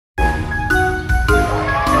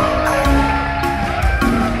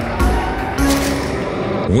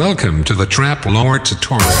Welcome to the Trap Lord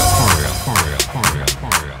tutorial.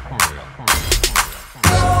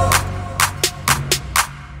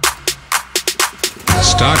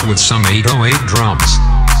 Start with some 808 drums.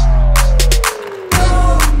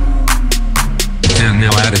 And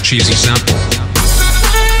now add a cheesy sample.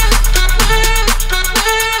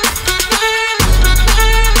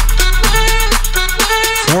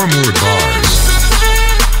 Four more bars.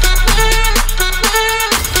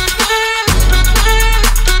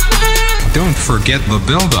 Don't forget the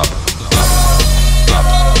build-up.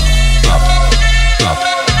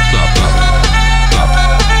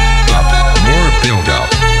 More build-up.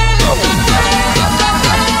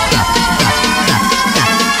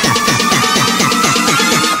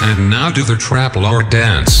 And now do the Trap Lord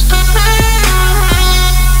dance.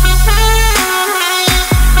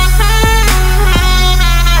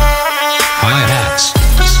 Hi-hats.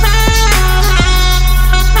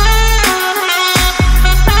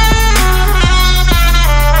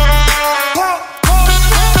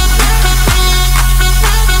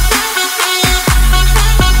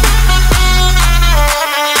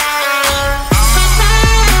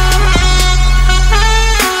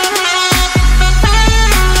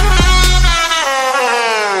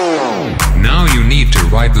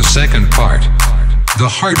 Write the second part, the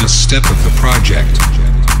hardest step of the project.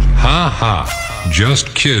 Ha ha,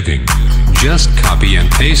 just kidding. Just copy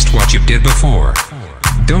and paste what you did before.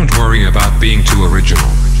 Don't worry about being too original.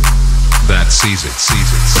 That sees it.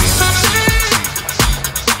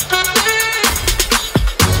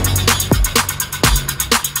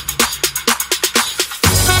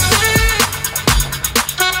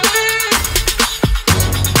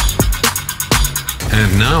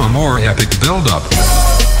 And now a more epic build-up.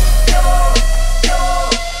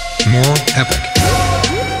 More epic.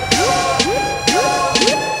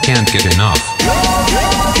 Can't get enough.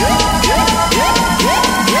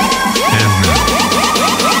 And now,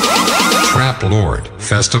 Trap Lord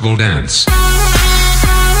Festival Dance.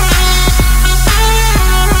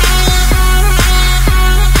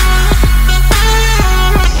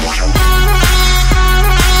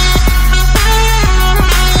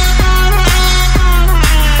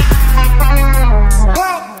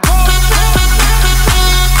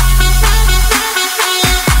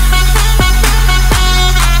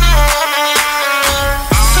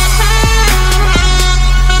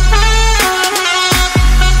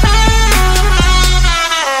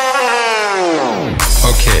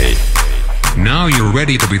 Now you're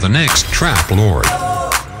ready to be the next Trap Lord.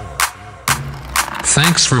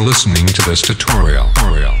 Thanks for listening to this tutorial.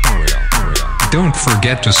 Don't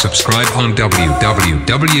forget to subscribe on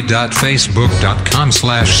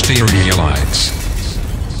www.facebook.com/Stereoliez.